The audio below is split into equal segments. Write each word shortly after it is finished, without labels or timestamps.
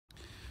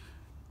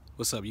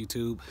What's up,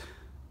 YouTube?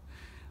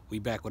 We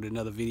back with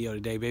another video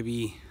today,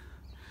 baby.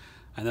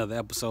 Another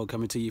episode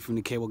coming to you from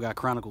the Cable Guy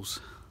Chronicles.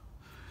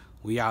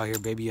 We out here,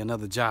 baby.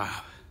 Another job.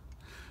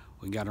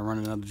 We got to run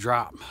another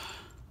drop.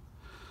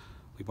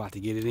 We about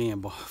to get it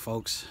in,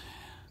 folks.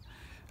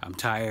 I'm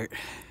tired.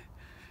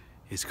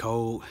 It's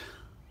cold.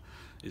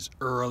 It's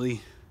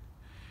early,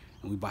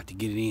 and we about to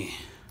get it in.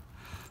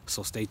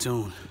 So stay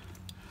tuned.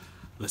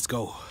 Let's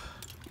go.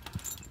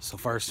 So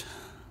first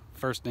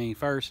thing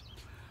first,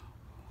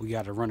 we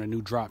got to run a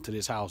new drop to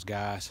this house,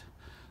 guys.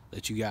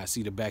 Let you guys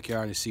see the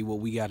backyard and see what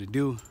we got to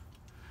do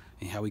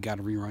and how we got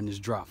to rerun this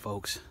drop,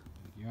 folks.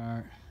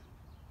 Backyard.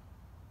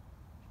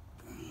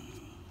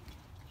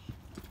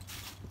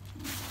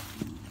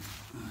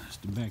 That's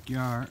the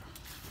backyard.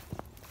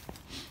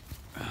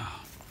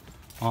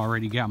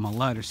 Already got my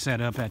ladder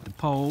set up at the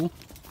pole.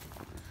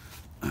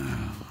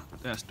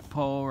 That's the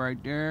pole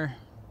right there.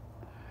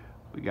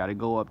 We got to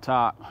go up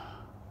top.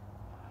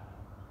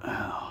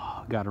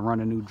 Got to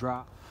run a new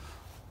drop.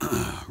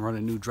 Run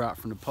a new drop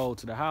from the pole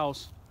to the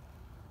house.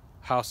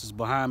 House is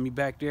behind me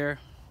back there.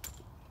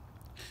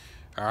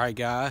 All right,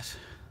 guys.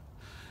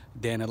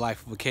 Day in the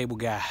life of a cable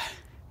guy.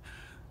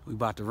 We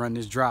about to run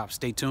this drop.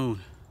 Stay tuned.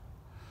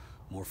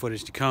 More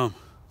footage to come.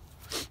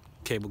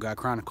 Cable Guy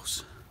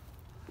Chronicles.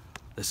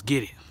 Let's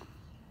get it.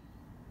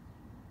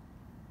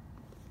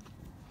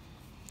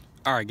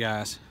 All right,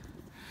 guys.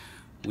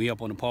 We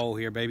up on the pole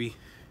here, baby.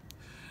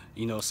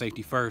 You know,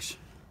 safety first.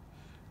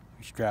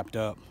 We strapped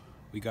up.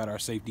 We got our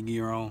safety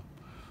gear on.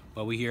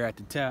 But we here at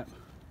the tap.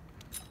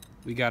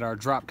 We got our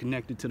drop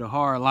connected to the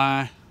hard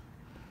line.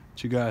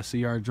 You guys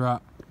see our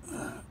drop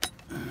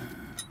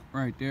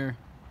right there.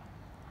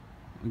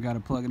 We got to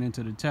plug it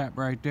into the tap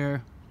right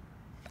there.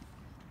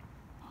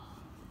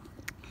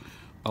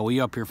 But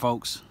we up here,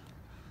 folks. I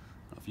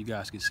don't know if you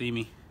guys can see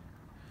me,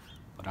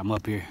 but I'm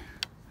up here.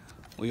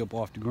 We up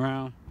off the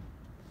ground.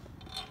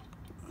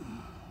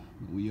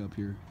 We up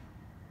here.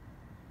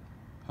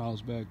 House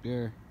back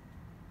there.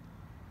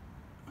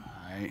 All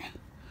right.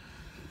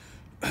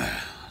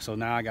 So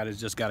now I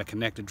just gotta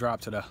connect the drop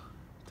to the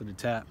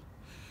tap,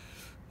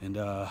 and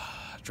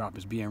drop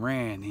is being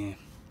ran, and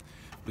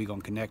we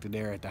gonna connect it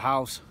there at the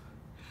house,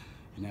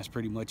 and that's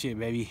pretty much it,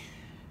 baby.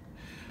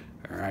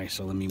 All right,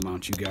 so let me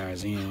mount you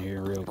guys in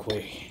here real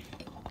quick.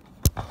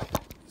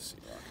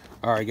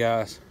 All right,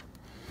 guys.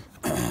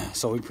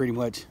 So we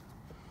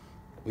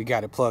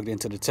got it plugged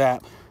into the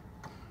tap.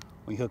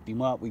 We hooked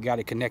him up. We got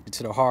it connected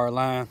to the hard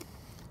line.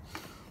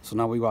 So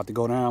now we about to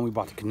go down. We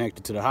about to connect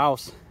it to the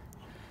house.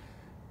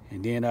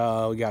 And then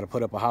we got to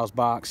put up a house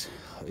box.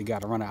 We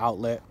got to run an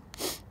outlet.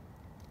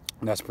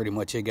 And that's pretty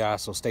much it,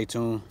 guys. So stay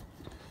tuned.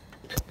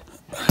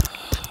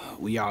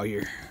 We out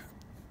here.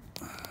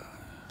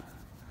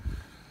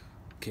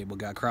 Cable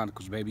Guy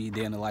Chronicles, baby.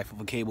 Day in the life of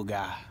a cable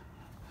guy.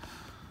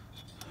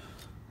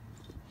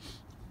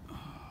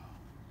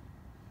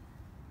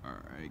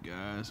 Alright,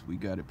 guys. We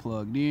got it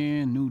plugged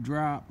in. New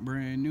drop.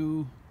 Brand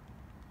new.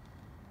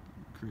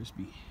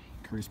 Crispy.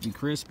 Crispy,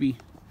 crispy.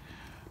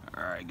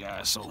 Alright,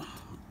 guys. So,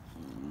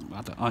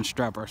 about to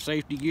unstrap our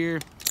safety gear.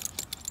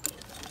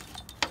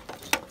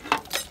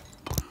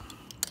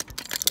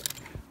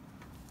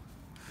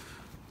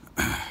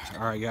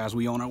 Alright, guys.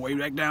 We on our way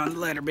back down the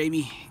ladder,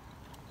 baby.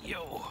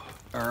 Yo.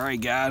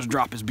 Alright, guys.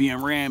 Drop is being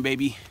ran,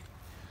 baby.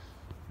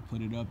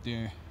 Put it up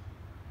there.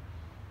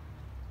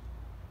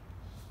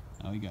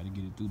 Now we got to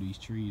get it through these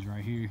trees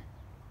right here.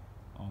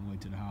 All the way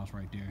to the house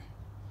right there.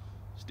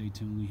 Stay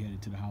tuned. We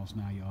headed to the house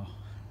now, y'all.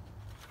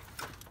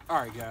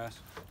 Alright, guys.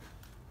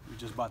 We're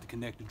just about to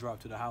connect the drop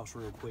to the house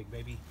real quick,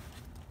 baby.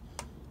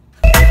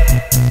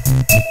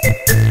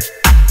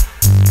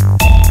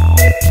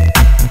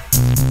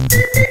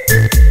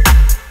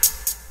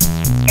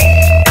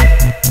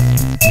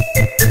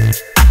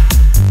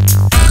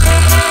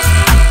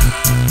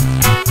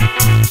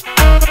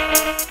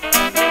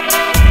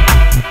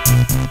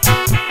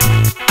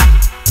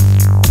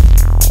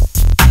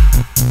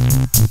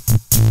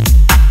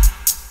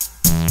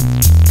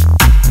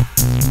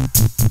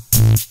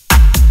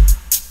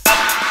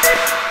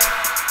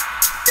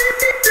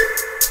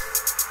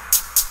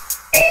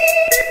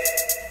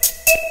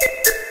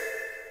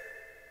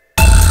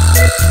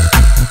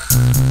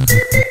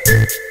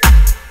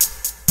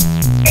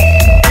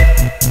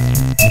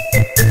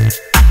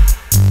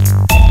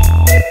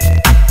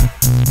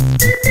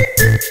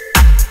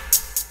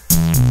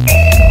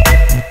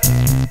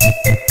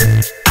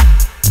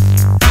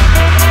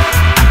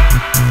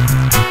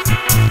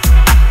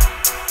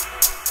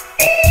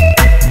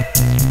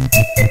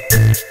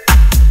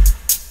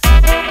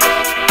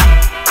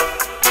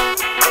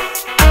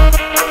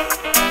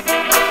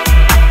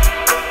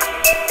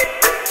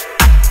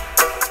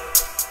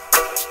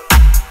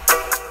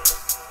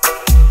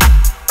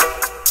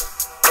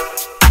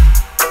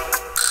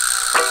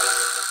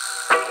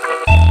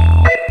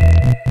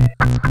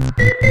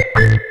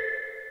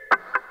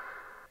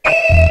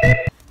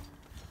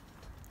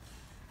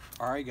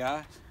 Alright,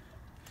 guys.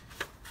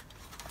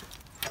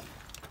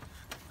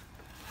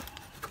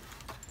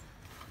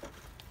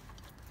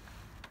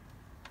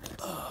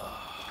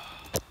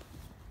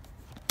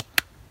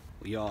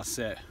 We all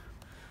set.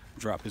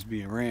 Drop is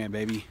being ran,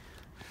 baby.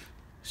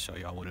 Show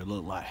y'all what it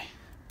looked like.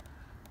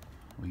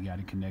 We got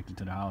it connected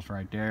to the house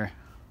right there.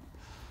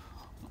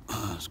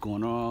 It's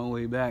going all the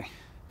way back.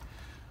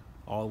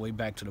 All the way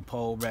back to the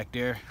pole back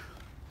there.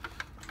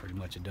 Pretty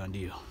much a done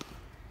deal.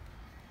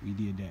 We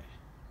did that.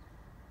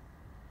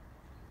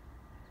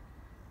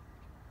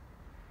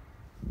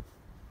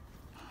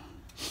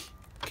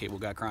 Cable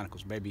Guy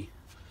Chronicles, baby.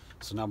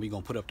 So now we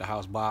gonna put up the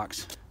house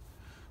box.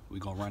 We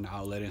gonna run the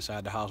outlet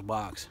inside the house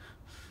box.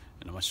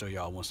 And I'm gonna show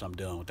y'all once I'm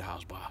done with the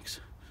house box.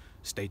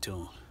 Stay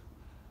tuned.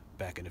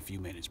 Back in a few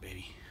minutes,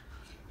 baby.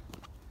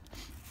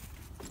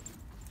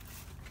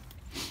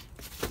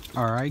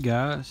 All right,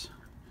 guys.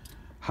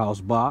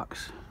 House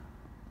box.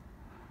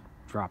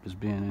 Drop is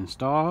being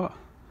installed.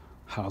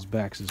 House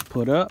box is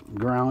put up,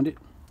 grounded.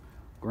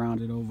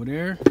 Grounded over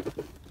there.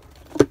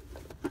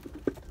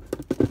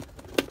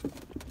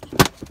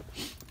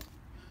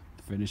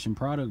 Finishing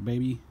product,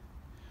 baby.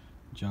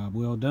 Job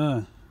well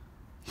done.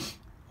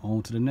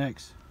 On to the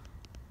next.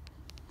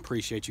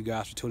 Appreciate you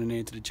guys for tuning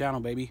in to the channel,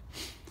 baby.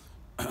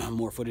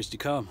 More footage to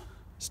come.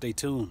 Stay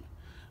tuned.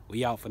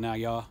 We out for now,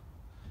 y'all.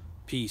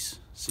 Peace.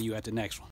 See you at the next one.